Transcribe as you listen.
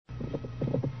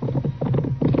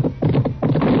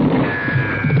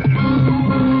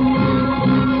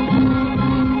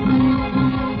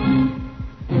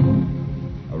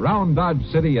Dodge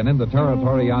City and in the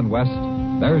territory on west,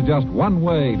 there's just one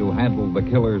way to handle the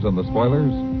killers and the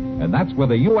spoilers, and that's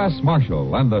with a U.S.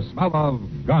 Marshal and the smell of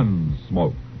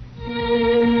Gunsmoke.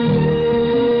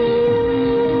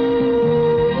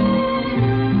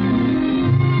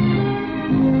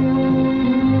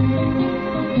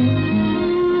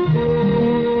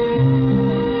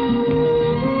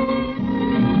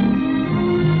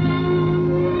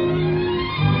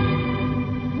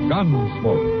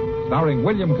 Gunsmoke, starring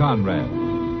William Conrad,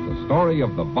 the story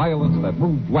of the violence that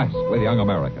moved west with young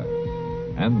America,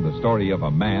 and the story of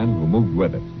a man who moved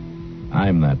with it.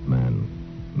 I'm that man,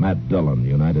 Matt Dillon,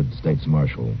 United States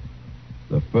Marshal.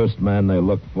 The first man they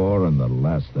look for and the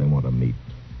last they want to meet.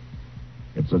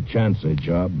 It's a chancy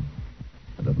job,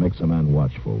 and it makes a man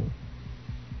watchful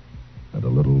and a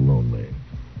little lonely.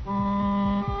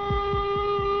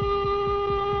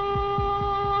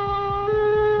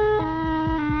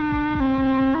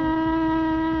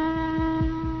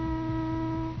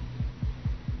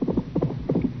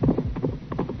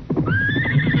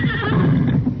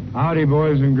 Howdy,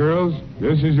 boys and girls.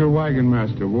 This is your wagon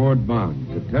master, Ward Bond,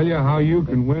 to tell you how you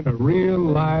can win a real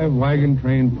live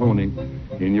wagon-trained pony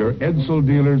in your Edsel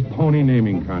dealer's pony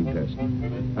naming contest.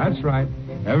 That's right.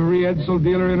 Every Edsel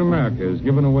dealer in America is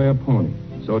giving away a pony.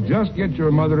 So just get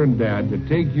your mother and dad to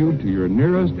take you to your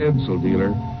nearest Edsel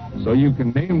dealer so you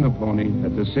can name the pony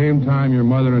at the same time your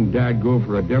mother and dad go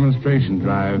for a demonstration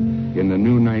drive in the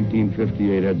new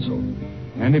 1958 Edsel.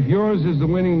 And if yours is the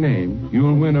winning name,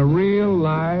 you'll win a real,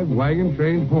 live,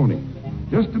 wagon-trained pony.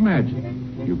 Just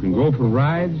imagine. You can go for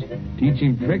rides, teach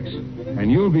him tricks,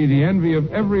 and you'll be the envy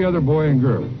of every other boy and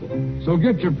girl. So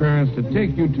get your parents to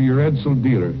take you to your Edsel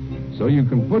dealer so you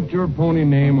can put your pony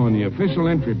name on the official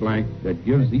entry blank that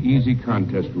gives the easy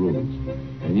contest rules.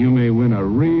 And you may win a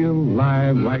real,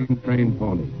 live, wagon-trained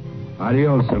pony.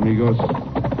 Adios, amigos.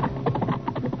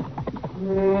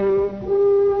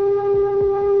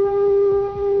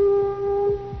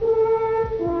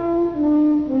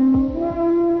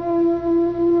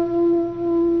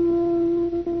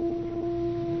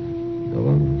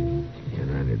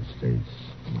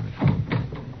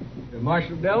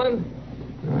 Marshal Dillon?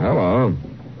 Hello.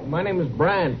 My name is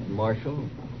Brandt, Marshal.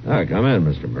 Come in,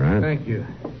 Mr. Brandt. Thank you.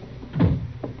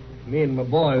 Me and my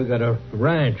boy, we got a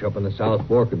ranch up in the South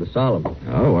Fork of the Solomon.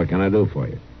 Oh, what can I do for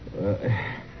you?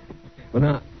 Well,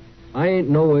 now, I ain't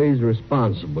no ways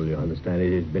responsible, you understand.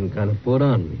 It has been kind of put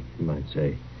on me, you might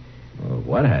say.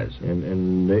 What has?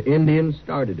 And the Indians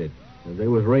started it. They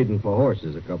was raiding for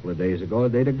horses a couple of days ago.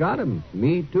 They'd have got him.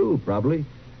 Me, too, probably.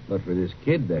 But for this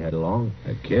kid they had along.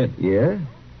 A kid? Yeah.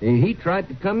 He tried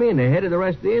to come in ahead of the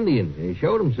rest of the Indians. He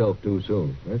showed himself too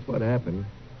soon. That's what happened.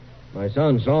 My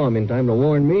son saw him in time to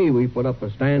warn me. We put up a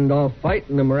standoff fight,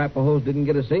 and the Arapahoes didn't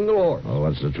get a single horse. Oh,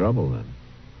 what's the trouble, then?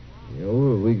 You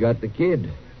know, we got the kid.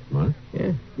 What?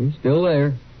 Yeah, he's still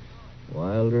there.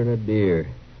 Wilder than a deer.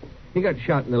 He got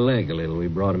shot in the leg a little. We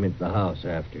brought him into the house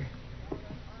after.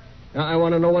 Now, I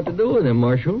want to know what to do with him,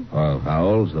 Marshal. Well, how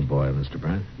old's the boy, Mr.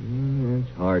 Brandt?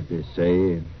 It's hard to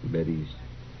say. I bet he's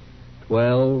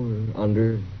 12,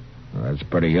 under. Well, that's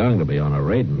pretty young to be on a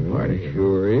raiding party. He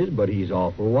sure is, but he's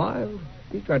awful wild.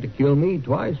 He tried to kill me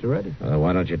twice already.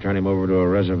 Why don't you turn him over to a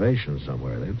reservation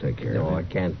somewhere? They'll take care of him. No, I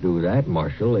can't do that,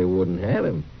 Marshal. They wouldn't have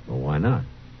him. Well, why not?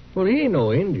 Well, he ain't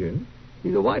no Indian.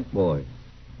 He's a white boy.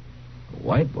 A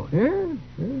white boy? Yeah.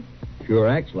 Sure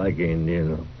acts like an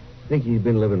Indian, though. I think he's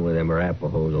been living with them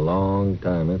Arapahoes a long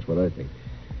time. That's what I think.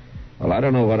 Well, I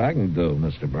don't know what I can do,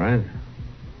 Mr. Brandt.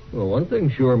 Well, one thing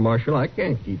sure, Marshal, I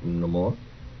can't keep him no more.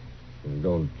 It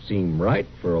don't seem right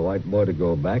for a white boy to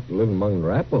go back to live among the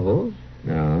Arapahoes.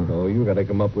 No. So you got to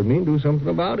come up with me and do something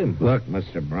about him. Look,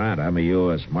 Mr. Brandt, I'm a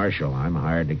U.S. Marshal. I'm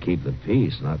hired to keep the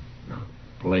peace, not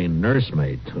plain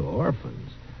nursemaid to orphans.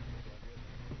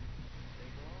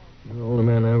 You're the only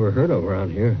man I ever heard of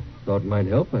around here. Thought might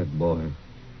help that boy.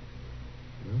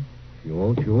 Well, if you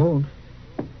won't, you won't.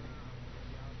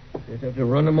 Just have to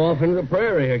run him off into the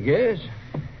prairie, I guess.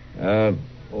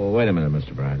 Well, wait a minute,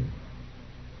 Mr. Brandt.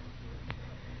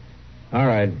 All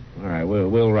right.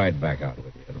 We'll ride back out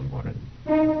with you in the morning.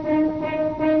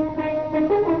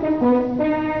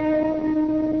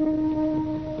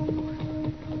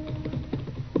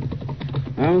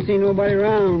 I don't see nobody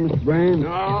around, Mr. Brand.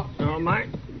 No,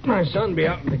 my son be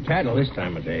out with the cattle this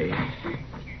time of day.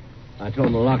 I told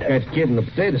him to lock that kid in the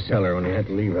potato cellar when he had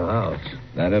to leave the house.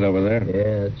 That it over there?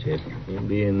 Yeah, that's it. He'll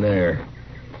be in there.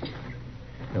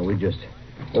 Now, we just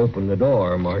open the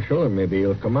door, Marshal, and maybe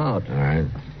he'll come out. All right.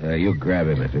 You grab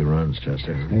him if he runs,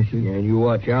 Chester. Yeah, you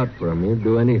watch out for him. He'll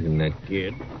do anything, that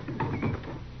kid.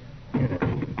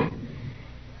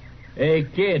 Hey,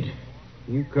 kid,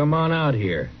 you come on out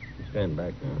here. Stand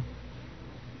back now.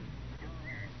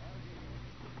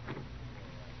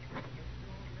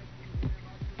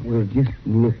 Well, just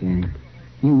look at him.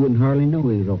 You wouldn't hardly know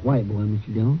he was a white boy,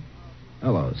 Mr. Dillon.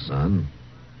 Hello, son.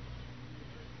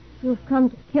 You've come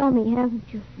to kill me, haven't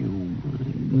you? Oh, my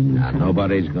goodness. Now,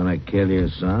 nobody's going to kill you,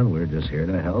 son. We're just here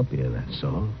to help you, that's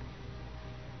all.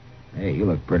 Hey, you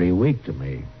look pretty weak to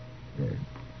me. Is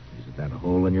it that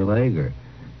hole in your leg, or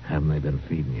haven't they been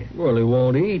feeding you? Well, he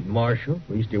won't eat, Marshal.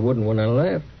 At least he wouldn't when I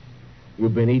left. You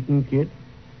been eating, kid?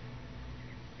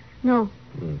 No.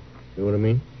 See what I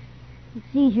mean? It's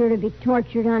easier to be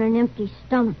tortured on an empty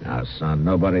stomach. Now, son,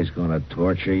 nobody's going to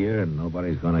torture you, and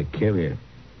nobody's going to kill you.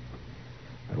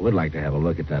 I would like to have a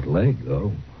look at that leg,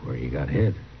 though, where you got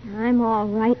hit. I'm all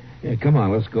right. Yeah, come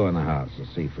on, let's go in the house and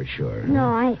see for sure. No,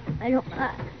 I don't...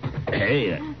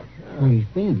 Hey, Where he's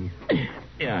been.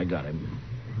 yeah, I got him.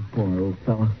 Poor old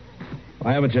fella.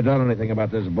 Why haven't you done anything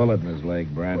about this bullet in his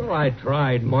leg, Brad? Well, I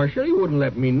tried, Marshal. He wouldn't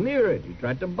let me near it. He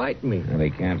tried to bite me. Well, he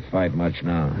can't fight much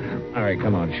now. All right,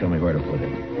 come on, show me where to put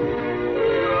it.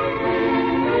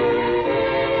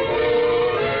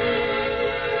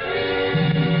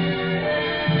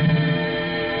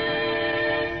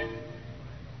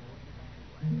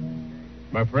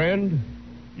 My friend,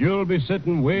 you'll be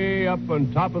sitting way up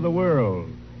on top of the world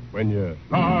when you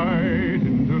slide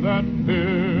into that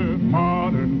live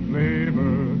modern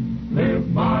flavor. Live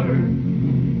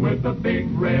modern with the big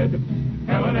red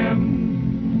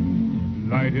L&M.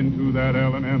 Light into that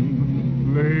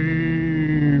L&M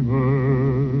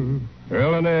flavor.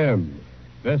 L&M,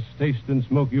 best tasting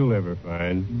smoke you'll ever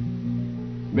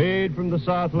find. Made from the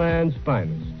Southland's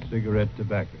finest cigarette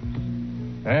tobaccos.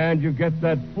 And you get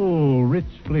that full, rich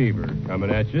flavor coming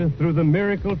at you through the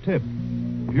miracle tip.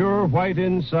 Pure white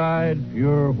inside,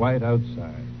 pure white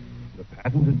outside. The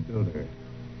patented filter.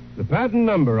 The patent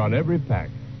number on every pack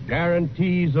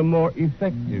guarantees a more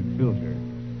effective filter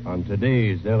on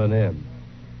today's L&M.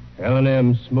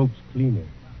 L&M smokes cleaner,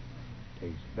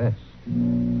 tastes best.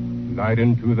 Light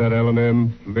into that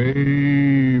L&M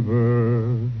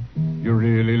flavor. You're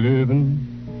really living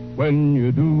when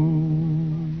you do.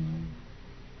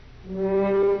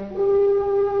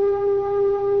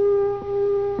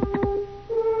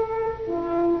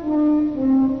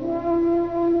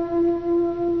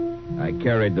 I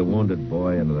carried the wounded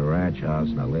boy into the ranch house,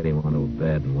 and I laid him onto a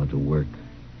bed and went to work.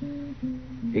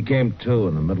 He came to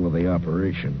in the middle of the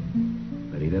operation,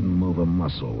 but he didn't move a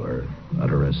muscle or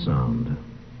utter a sound.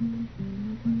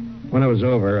 When it was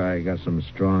over, I got some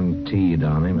strong tea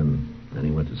down him, and then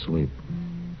he went to sleep.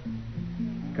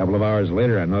 A couple of hours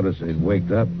later, I noticed that he'd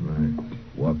waked up, and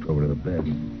I walked over to the bed.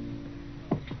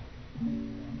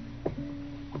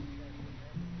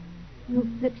 You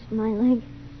fixed my leg.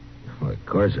 Well, of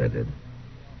course I did.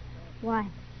 Why?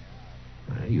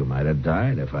 You might have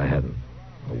died if I hadn't.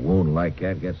 A wound like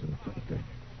that gets infected.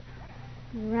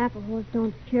 The Arapahoes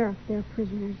don't care if their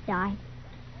prisoners die.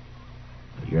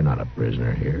 You're not a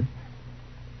prisoner here.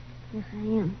 Yes, I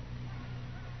am.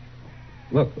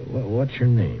 Look, what's your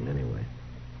name, anyway?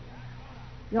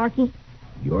 Yorky?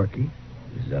 Yorky?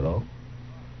 Is that all?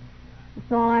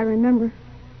 That's all I remember.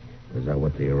 Is that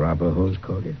what the Arapahoes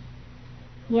called you?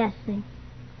 Yes, they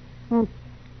won't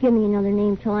give me another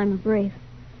name till I'm a brave.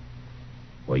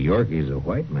 Well, Yorky's a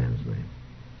white man's name.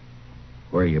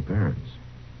 Where are your parents?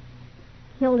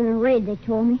 Killed in a raid, they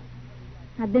told me.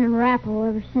 I've been in Arapaho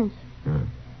ever since. Huh.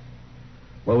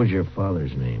 What was your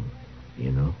father's name? Do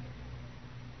you know?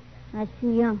 I was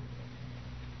too young.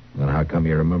 Then how come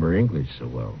you remember English so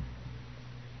well?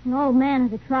 An old man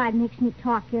of the tribe makes me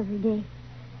talk every day.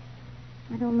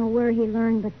 I don't know where he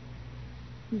learned, but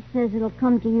he says it'll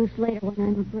come to use later when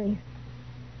I'm a brave.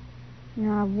 There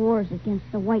are wars against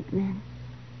the white man.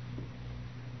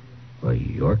 Well,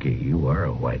 Yorky, you are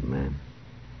a white man.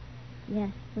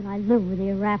 Yes, but I live with the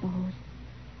Arapahoes.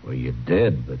 Well, you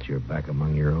did, but you're back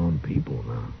among your own people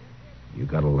now. You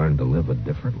got to learn to live a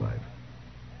different life.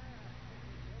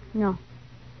 No.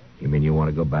 You mean you want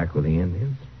to go back with the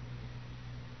Indians?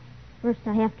 First,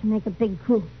 I have to make a big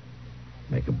coup.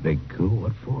 Make a big coup?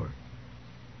 What for?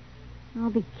 I'll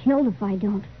be killed if I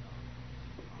don't.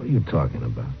 What are you talking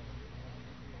about?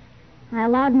 I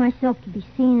allowed myself to be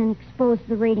seen and exposed to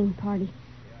the raiding party.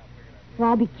 So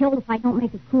I'll be killed if I don't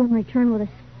make a coup and return with a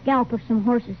scalp or some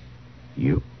horses.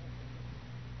 You?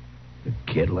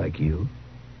 A kid like you?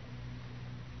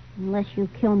 Unless you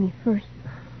kill me first.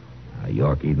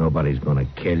 Yorky, nobody's going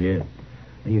to kill you.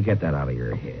 Now, you get that out of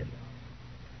your head.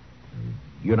 And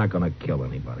you're not going to kill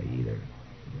anybody either.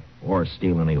 Or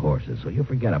steal any horses, so you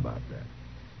forget about that.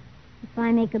 If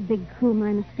I make a big coup,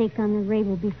 my mistake on the raid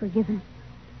will be forgiven.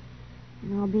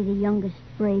 And I'll be the youngest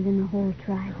brave in the whole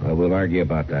tribe. Well, we'll argue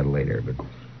about that later, but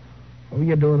what were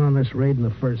you doing on this raid in the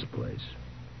first place?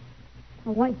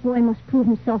 A white boy must prove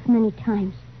himself many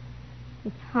times.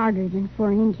 It's harder than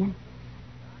for an Indian.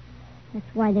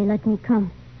 That's why they let me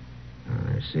come.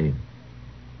 I see.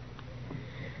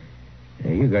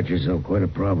 Yeah, you got yourself quite a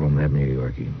problem, haven't you,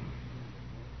 Yorky?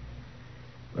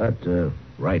 But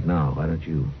right now, why don't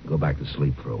you go back to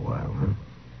sleep for a while, huh?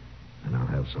 And I'll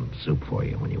have some soup for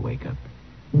you when you wake up.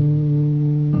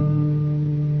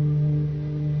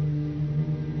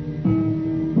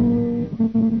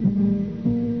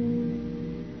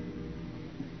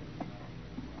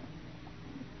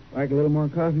 Like a little more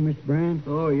coffee, Mr. Brand?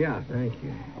 Oh, yeah, thank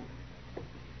you.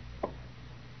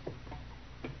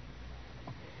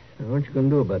 Now, what you going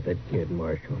to do about that kid,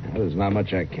 Marshal? Well, there's not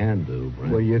much I can do,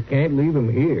 Brent. Well, you can't leave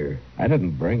him here. I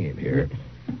didn't bring him here.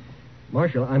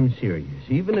 Marshal, I'm serious.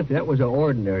 Even if that was an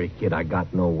ordinary kid, I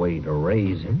got no way to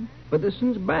raise him. But this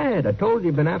one's bad. I told you,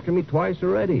 you've been after me twice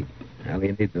already. Well,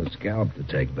 he needs a scalp to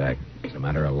take back. It's a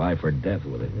matter of life or death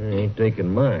with it. I ain't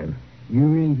taking mine. You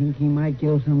really think he might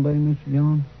kill somebody, Mr.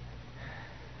 Jones?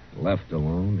 Left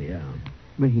alone, yeah.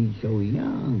 But he's so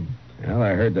young. Well,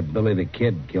 I heard that Billy the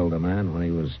Kid killed a man when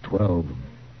he was 12.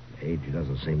 Age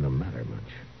doesn't seem to matter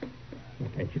much.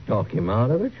 Can't you talk him out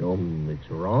of it? Show him it's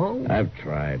wrong? I've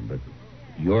tried, but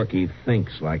Yorky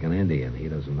thinks like an Indian. He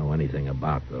doesn't know anything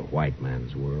about the white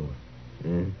man's world.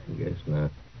 I guess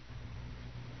not.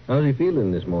 How's he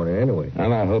feeling this morning, anyway?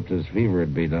 Well, I hoped his fever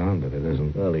would be down, but it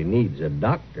isn't. Well, he needs a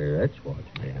doctor, that's what.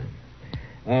 Yeah.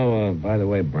 Oh, by the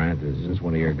way, Brant, is this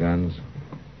one of your guns?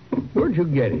 Where'd you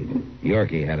get it?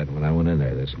 Yorky had it when I went in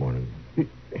there this morning.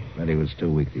 But he was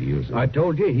too weak to use it. I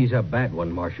told you he's a bad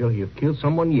one, Marshal. He'll kill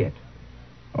someone yet.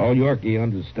 All Yorky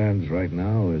understands right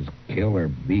now is kill or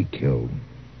be killed.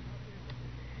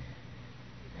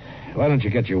 Why don't you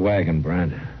get your wagon,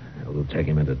 Brant? We'll take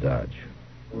him into Dodge.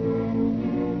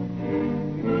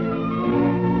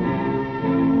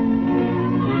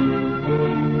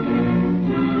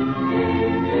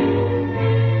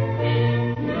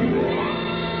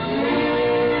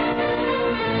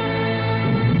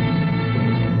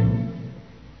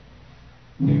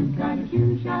 New kind of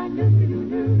shoe shine,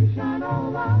 new, shine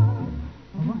all out.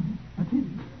 A one, a two,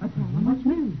 a tell 'em what's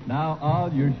new. Now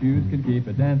all your shoes can keep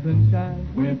a dancing shine.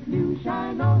 With new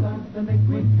Shinola, the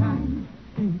liquid kind.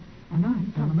 8 or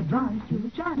 9, tell 'em it dries to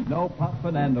a shine. No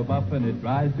puffin' and no buffin', it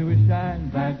dries to a shine.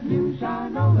 That new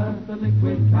Shinola, the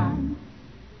liquid kind.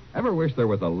 Ever wish there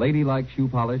was a ladylike shoe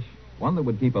polish? One that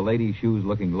would keep a lady's shoes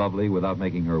looking lovely without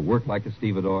making her work like a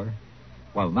stevedore?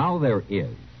 Well, now there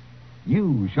is.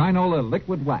 New Shinola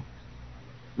Liquid Wax.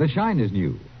 The shine is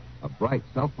new. A bright,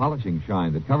 self-polishing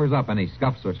shine that covers up any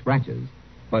scuffs or scratches,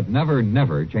 but never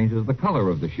changes the color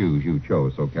of the shoes you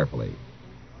chose so carefully.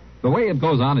 The way it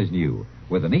goes on is new,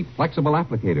 with a neat, flexible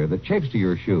applicator that shapes to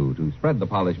your shoe to spread the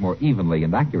polish more evenly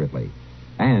and accurately,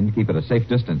 and keep it a safe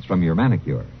distance from your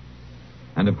manicure.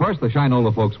 And, of course, the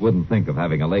Shinola folks wouldn't think of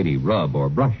having a lady rub or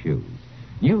brush shoes.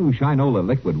 New Shinola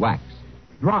Liquid Wax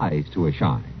dries to a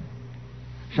shine.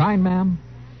 Shine, ma'am?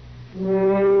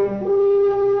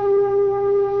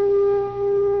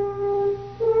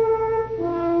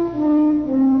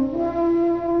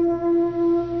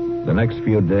 The next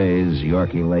few days,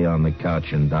 Yorky lay on the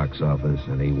couch in Doc's office,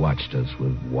 and he watched us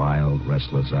with wild,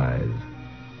 restless eyes.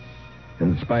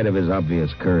 In spite of his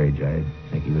obvious courage, I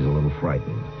think he was a little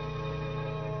frightened.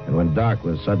 And when Doc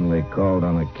was suddenly called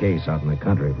on a case out in the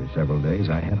country for several days,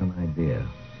 I had an idea.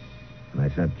 And I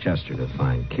sent Chester to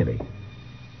find Kitty.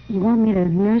 You want me to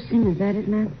nurse him? Is that it,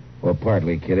 Matt? Well,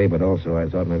 partly, Kitty, but also I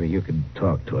thought maybe you could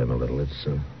talk to him a little. It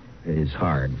is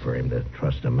hard for him to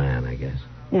trust a man, I guess.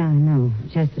 Yeah, I know.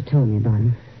 Chester told me about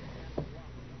him.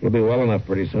 He'll be well enough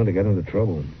pretty soon to get into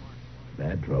trouble.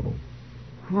 Bad trouble.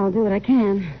 I'll do what I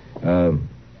can.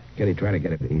 Kitty, try to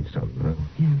get him to eat something, huh?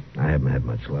 Yeah. I haven't had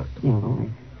much luck. Yeah, all right.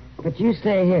 But you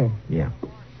stay here. Yeah.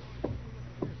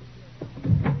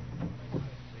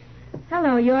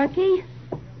 Hello, Yorky.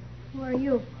 Who are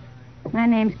you? My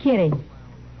name's Kitty.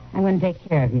 I'm going to take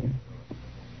care of you.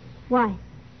 Why?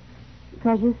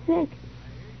 Because you're sick.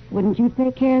 Wouldn't you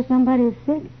take care of somebody who's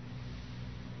sick?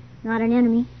 Not an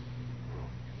enemy.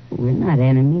 We're not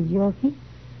enemies, Yorky.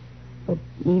 But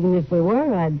even if we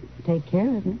were, I'd take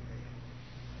care of you.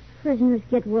 Prisoners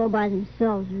get well by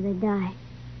themselves or they die.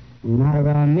 Not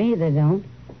around me, they don't.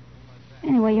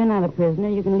 Anyway, you're not a prisoner.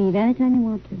 You can leave anytime you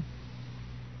want to.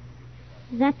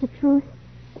 Is that the truth?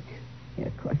 Yeah,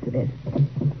 of course it is.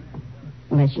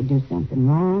 Unless you do something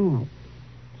wrong, like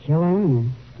killing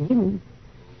or stealing.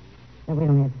 But we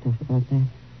don't have to talk about that.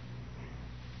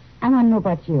 I want to know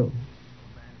about you.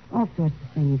 All sorts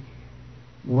of things.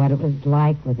 what it was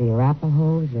like with the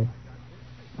Arapahoes, or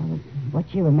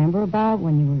what you remember about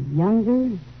when you were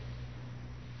younger?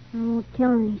 I won't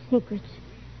tell any secrets.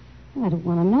 Well, I don't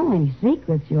want to know any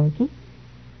secrets, Yorkie.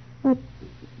 But,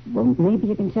 well, maybe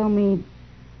you can tell me...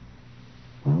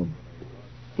 Well,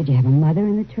 did you have a mother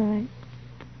in the tribe?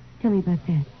 Tell me about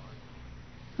that.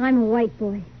 I'm a white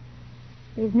boy.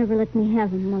 They've never let me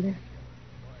have a mother.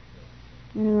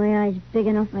 Anyway, I was big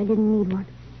enough I didn't need one.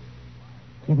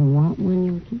 Did you ever want one,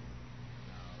 Yorkie?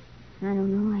 I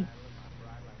don't know.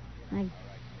 I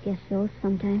guess so,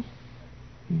 sometimes.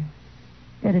 Yeah.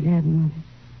 Better to have a mother.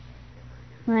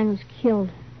 Mine was killed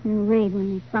in a raid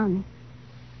when they found me.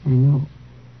 I know.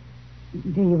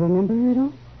 Do you remember her at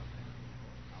all?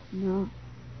 No.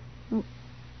 Well,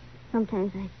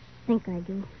 sometimes I think I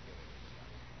do.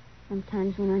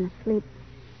 Sometimes when I'm asleep.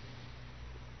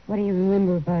 What do you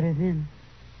remember about her then?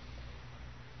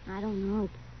 I don't know.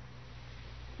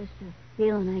 It's just a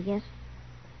feeling, I guess.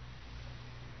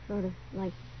 Sort of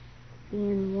like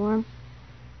being warm.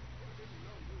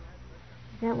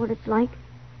 Is that what it's like?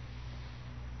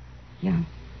 Yeah.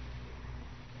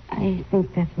 I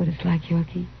think that's what it's like,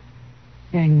 Yorkie.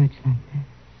 Very much like that.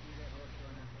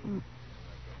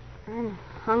 I'm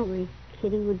hungry,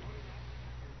 Kitty. Would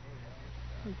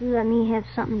you let me have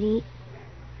something to eat?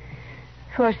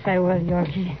 Of course I will,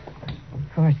 Yorkie.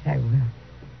 Of course I will.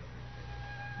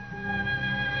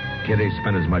 Kitty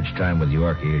spent as much time with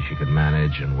Yorkie as she could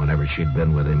manage, and whenever she'd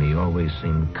been with him, he always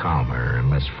seemed calmer and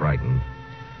less frightened.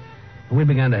 We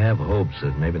began to have hopes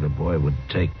that maybe the boy would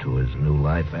take to his new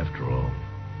life after all.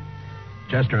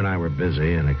 Chester and I were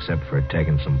busy, and except for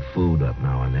taking some food up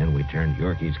now and then, we turned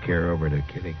Yorkie's care over to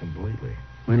Kitty completely.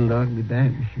 When'll Doc be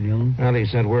back, Mr. Dillon? Well, he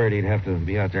sent word he'd have to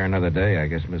be out there another day. I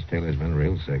guess Miss Taylor's been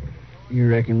real sick. You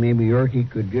reckon maybe Yorkie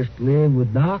could just live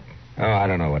with Doc? Oh, I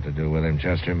don't know what to do with him,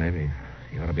 Chester. Maybe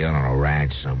he ought to be out on a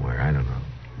ranch somewhere. I don't know.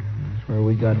 That's where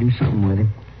we got to do something with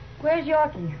him. Where's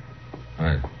Yorkie?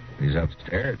 He's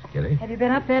upstairs, Kitty. Have you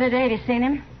been up there today? Have you seen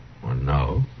him? Well,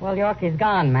 no. Well, Yorkie's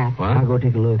gone, Matt. What? I'll go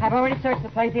take a look. I've already searched the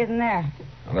place. He isn't there.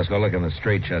 Well, let's go look in the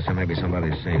street, Chester. Maybe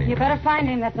somebody's seen him. You better find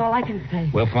him. That's all I can say.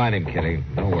 We'll find him, Kitty.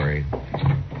 Don't worry.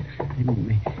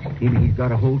 Maybe he's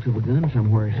got a hold of a gun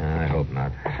somewhere. I hope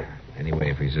not.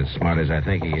 Anyway, if he's as smart as I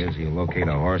think he is, he'll locate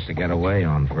a horse to get away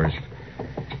on first.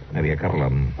 Maybe a couple of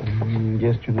them.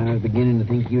 Just when I was beginning to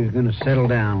think he was going to settle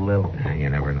down a little. You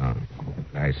never know.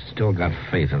 I still got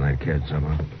faith in that kid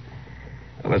somehow.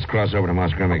 Well, let's cross over to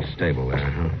Moss Grimmick's stable there,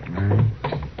 huh?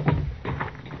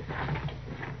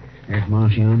 There's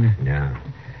Moss yonder. Yeah.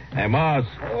 Hey, Moss.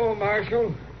 Oh,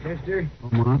 Marshal. Chester. Oh,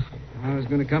 Moss. I was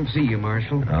going to come see you,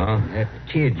 Marshal. Oh? That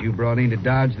kid you brought into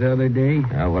Dodge the other day.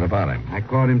 What about him? I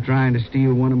caught him trying to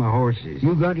steal one of my horses.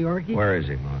 You got Yorkie? Where is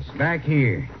he, Moss? Back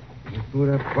here. He put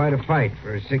up quite a fight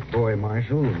for a sick boy,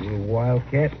 Marshal, a little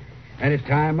wildcat. Had to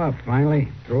tie him up, finally.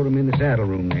 Throwed him in the saddle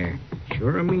room there.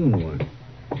 Sure a mean one.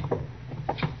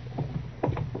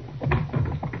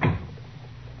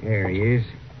 There he is.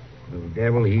 Little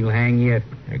devil, he'll hang yet.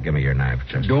 Here, give me your knife,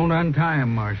 Chester. Don't untie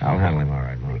him, Marshal. I'll handle him all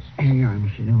right, Moss. Here you are,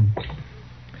 Mr. Dillon.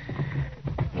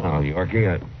 Oh,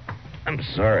 Yorkie, I'm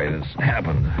sorry this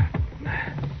happened.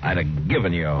 I'd have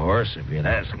given you a horse if you'd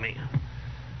asked me.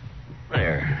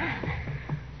 There.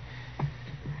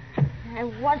 I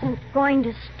wasn't going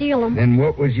to steal him. Then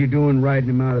what was you doing riding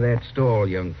him out of that stall,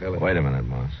 young fella? Wait a minute,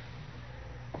 Moss.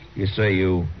 You say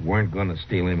you weren't going to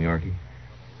steal him, Yorkie?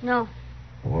 No,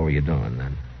 Well, what were you doing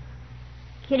then?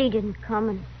 Kitty didn't come,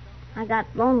 and I got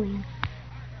lonely.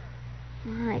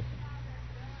 I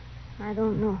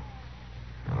don't know.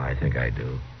 Well, I think I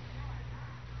do.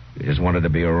 You just wanted to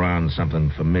be around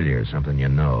something familiar, something you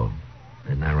know.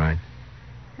 Isn't that right?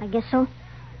 I guess so.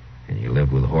 And you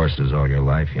lived with horses all your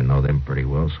life. You know them pretty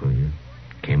well, so you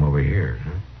came over here,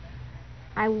 huh?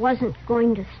 I wasn't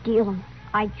going to steal him.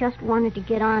 I just wanted to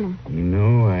get on him. You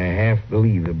know, I half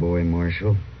believe the boy,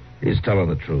 Marshal. He's telling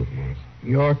the truth, Moss.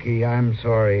 Yorkie, I'm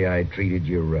sorry I treated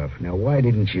you rough. Now, why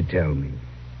didn't you tell me?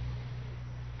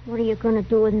 What are you going to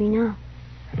do with me now?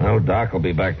 Well, Doc will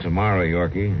be back tomorrow,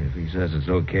 Yorkie. If he says it's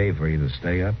okay for you to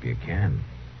stay up, you can.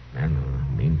 And in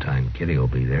the meantime, Kitty will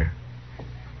be there.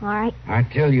 All right. I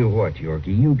tell you what,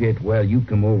 Yorkie, you get well, you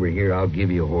come over here, I'll give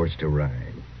you a horse to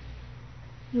ride.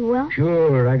 You will?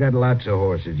 Sure, I got lots of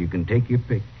horses. You can take your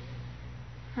pick.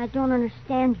 I don't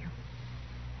understand you.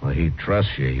 Well, he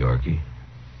trusts you, Yorkie.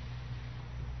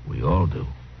 We all do.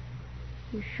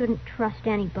 You shouldn't trust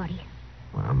anybody.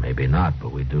 Well, maybe not,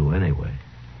 but we do anyway.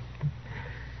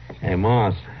 Hey,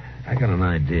 Moss, I got an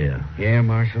idea. Yeah,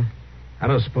 Marshal? I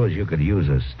don't suppose you could use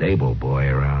a stable boy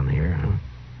around here, huh?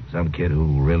 Some kid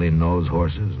who really knows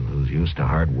horses and who's used to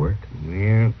hard work.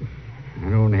 Well, I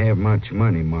don't have much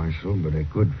money, Marshal, but I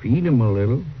could feed him a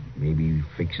little. Maybe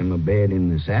fix him a bed in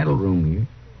the saddle room here.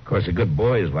 Of course, a good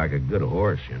boy is like a good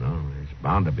horse, you know. There's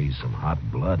bound to be some hot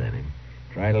blood in him.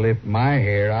 Try to lift my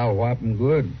hair, I'll whop him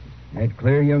good. That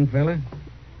clear, young fella?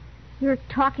 You're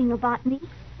talking about me?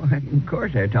 Well, of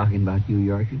course they're talking about you,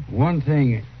 Yorky. One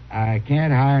thing, I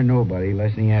can't hire nobody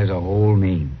unless he has a whole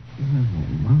name.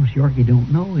 Well, Mouse Yorky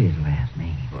don't know his last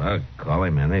name. Well, call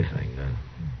him anything.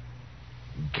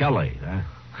 Kelly, huh?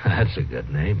 That's a good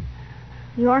name.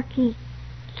 Yorky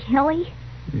Kelly?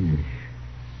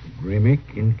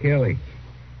 Grimmick and Kelly.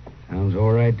 Sounds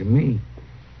all right to me.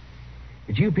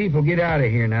 But you people get out of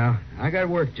here now. I got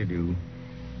work to do.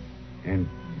 And,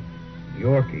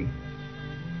 Yorky,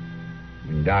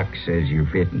 when Doc says you're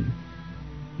fitting,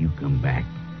 you come back.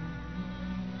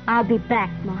 I'll be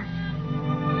back, Moss.